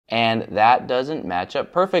and that doesn't match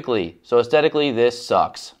up perfectly. So aesthetically, this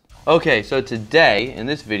sucks. Okay, so today in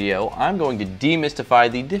this video, I'm going to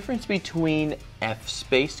demystify the difference between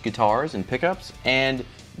F-spaced guitars and pickups and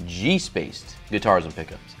G-spaced guitars and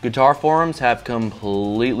pickups. Guitar forums have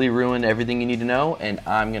completely ruined everything you need to know, and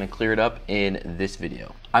I'm gonna clear it up in this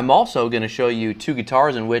video. I'm also gonna show you two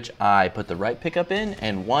guitars in which I put the right pickup in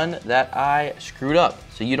and one that I screwed up,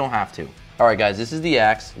 so you don't have to. All right guys, this is the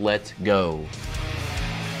axe, let's go.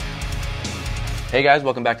 Hey guys,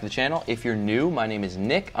 welcome back to the channel. If you're new, my name is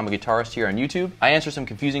Nick. I'm a guitarist here on YouTube. I answer some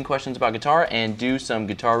confusing questions about guitar and do some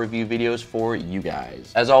guitar review videos for you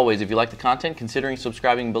guys. As always, if you like the content, considering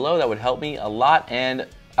subscribing below, that would help me a lot and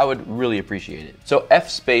I would really appreciate it. So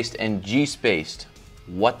F-spaced and G-spaced,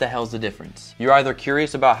 what the hell's the difference? You're either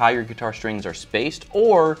curious about how your guitar strings are spaced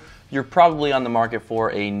or you're probably on the market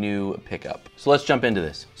for a new pickup. So let's jump into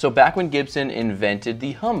this. So back when Gibson invented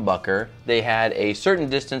the humbucker, they had a certain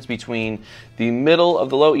distance between the middle of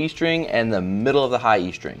the low E string and the middle of the high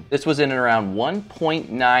E string. This was in and around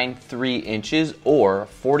 1.93 inches or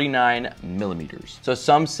 49 millimeters. So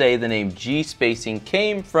some say the name G spacing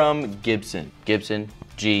came from Gibson. Gibson,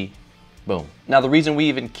 G, boom. Now the reason we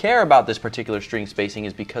even care about this particular string spacing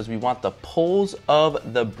is because we want the poles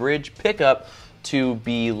of the bridge pickup to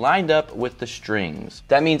be lined up with the strings.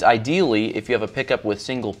 That means ideally, if you have a pickup with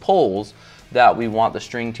single poles, that we want the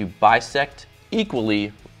string to bisect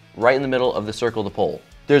equally right in the middle of the circle of the pole.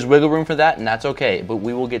 There's wiggle room for that, and that's okay, but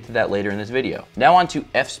we will get to that later in this video. Now on to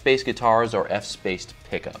F-spaced guitars or F-spaced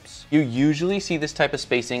pickups. You usually see this type of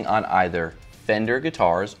spacing on either Fender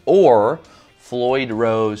guitars or Floyd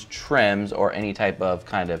Rose trems or any type of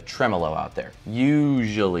kind of tremolo out there.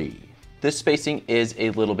 Usually. This spacing is a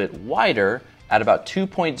little bit wider at about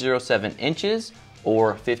 2.07 inches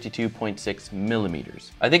or 52.6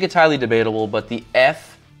 millimeters. I think it's highly debatable, but the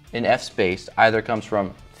F in F-spaced either comes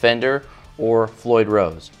from Fender or Floyd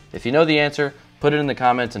Rose. If you know the answer, put it in the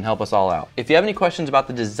comments and help us all out. If you have any questions about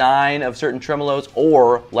the design of certain tremolos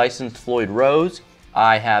or licensed Floyd Rose,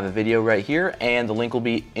 I have a video right here and the link will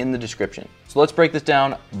be in the description. So let's break this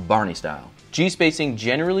down Barney style. G-spacing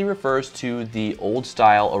generally refers to the old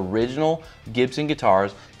style original Gibson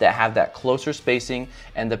guitars that have that closer spacing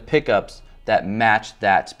and the pickups that match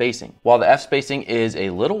that spacing, while the F-spacing is a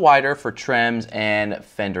little wider for trems and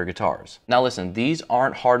Fender guitars. Now listen, these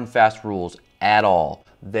aren't hard and fast rules at all.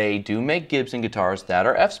 They do make Gibson guitars that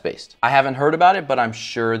are F-spaced. I haven't heard about it, but I'm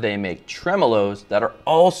sure they make tremolos that are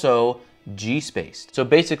also G-spaced. So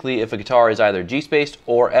basically, if a guitar is either G-spaced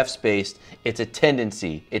or F-spaced, it's a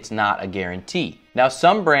tendency, it's not a guarantee. Now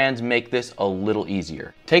some brands make this a little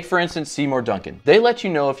easier. Take for instance Seymour Duncan. They let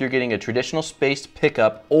you know if you're getting a traditional spaced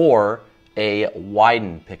pickup or a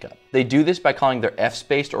widened pickup. They do this by calling their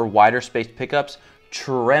F-spaced or wider spaced pickups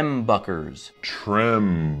trembuckers.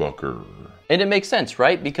 Trembucker. And it makes sense,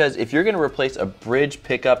 right? Because if you're gonna replace a bridge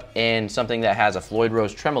pickup in something that has a Floyd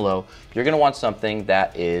Rose tremolo, you're gonna want something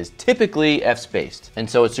that is typically F-spaced. And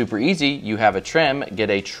so it's super easy. You have a trem, get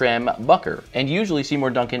a trembucker. And usually Seymour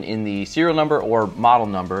Duncan in the serial number or model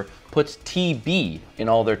number puts TB in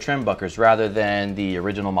all their trembuckers rather than the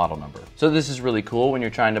original model number. So this is really cool when you're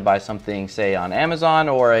trying to buy something, say on Amazon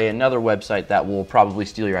or another website that will probably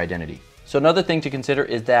steal your identity. So another thing to consider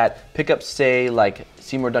is that pickups, say like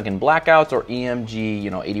Seymour Duncan Blackouts or EMG,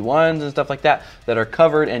 81s and stuff like that, that are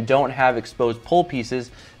covered and don't have exposed pole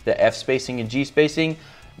pieces, the F spacing and G spacing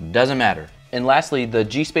doesn't matter. And lastly, the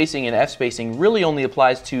G spacing and F spacing really only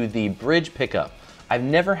applies to the bridge pickup. I've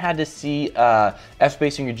never had to see F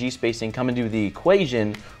spacing or G spacing come into the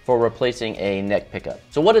equation for replacing a neck pickup.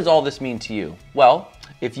 So what does all this mean to you? Well,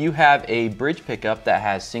 if you have a bridge pickup that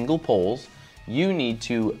has single poles, you need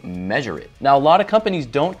to measure it. Now, a lot of companies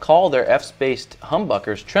don't call their F-spaced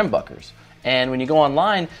humbuckers trembuckers. And when you go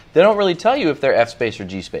online, they don't really tell you if they're F-spaced or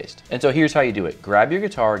G-spaced. And so here's how you do it. Grab your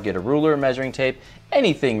guitar, get a ruler, measuring tape,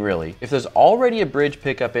 anything really. If there's already a bridge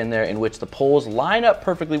pickup in there in which the poles line up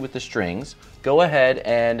perfectly with the strings, go ahead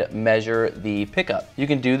and measure the pickup. You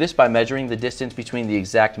can do this by measuring the distance between the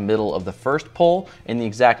exact middle of the first pole and the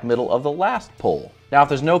exact middle of the last pole. Now, if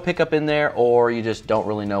there's no pickup in there or you just don't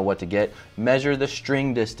really know what to get, measure the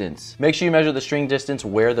string distance. Make sure you measure the string distance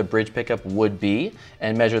where the bridge pickup would be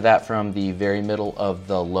and measure that from the very middle of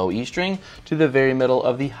the low E string to the very middle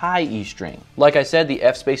of the high E string. Like I said, the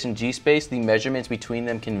F space and G space, the measurements between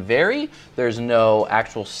them can vary. There's no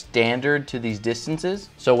actual standard to these distances.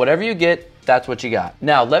 So whatever you get, that's what you got.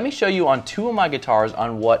 Now, let me show you on two of my guitars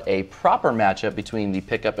on what a proper matchup between the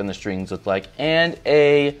pickup and the strings look like and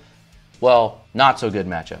a, well, not so good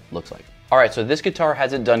matchup looks like. All right, so this guitar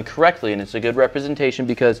has it done correctly, and it's a good representation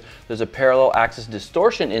because there's a parallel axis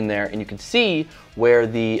distortion in there, and you can see where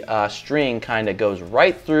the string kind of goes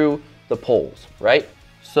right through the poles, right?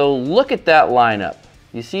 So look at that lineup.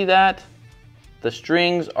 You see that? The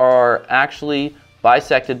strings are actually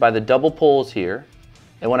bisected by the double poles here,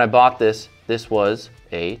 and when I bought this, this was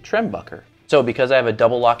a trembucker. So because I have a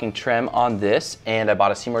double locking trem on this and I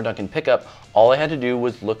bought a Seymour Duncan pickup, all I had to do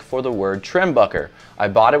was look for the word trembucker. I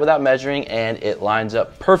bought it without measuring and it lines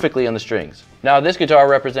up perfectly on the strings. Now this guitar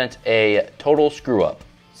represents a total screw up.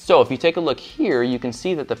 So if you take a look here, you can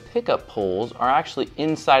see that the pickup poles are actually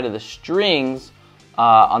inside of the strings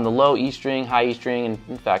on the low E string, high E string, and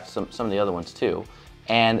in fact some of the other ones too.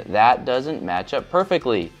 And that doesn't match up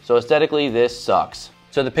perfectly. So aesthetically, this sucks.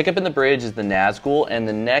 So the pickup in the bridge is the Nazgul and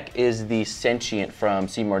the neck is the Sentient from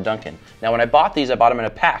Seymour Duncan. Now when I bought these, I bought them in a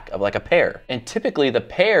pack of like a pair. And typically the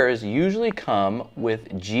pairs usually come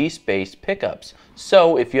with G-spaced pickups.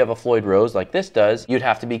 So if you have a Floyd Rose like this does, you'd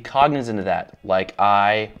have to be cognizant of that, like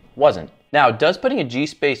I wasn't. Now, does putting a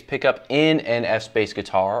G-spaced pickup in an F-spaced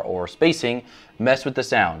guitar or spacing mess with the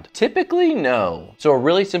sound? Typically, no. So a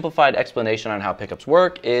really simplified explanation on how pickups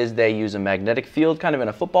work is they use a magnetic field kind of in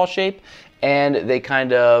a football shape, and they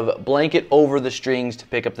kind of blanket over the strings to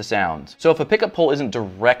pick up the sounds. So if a pickup pole isn't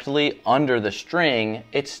directly under the string,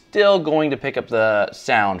 it's still going to pick up the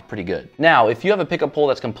sound pretty good. Now, if you have a pickup pole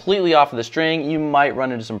that's completely off of the string, you might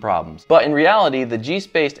run into some problems. But in reality, the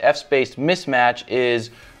G-spaced, F-spaced mismatch is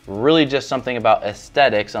really just something about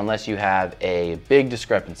aesthetics unless you have a big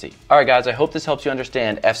discrepancy. All right guys, I hope this helps you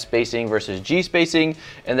understand F spacing versus G spacing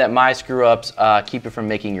and that my screw ups keep you from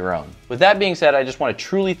making your own. With that being said, I just want to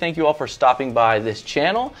truly thank you all for stopping by this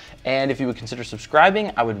channel, and if you would consider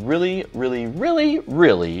subscribing, I would really, really, really,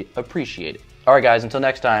 really appreciate it. All right guys, until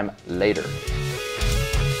next time, later.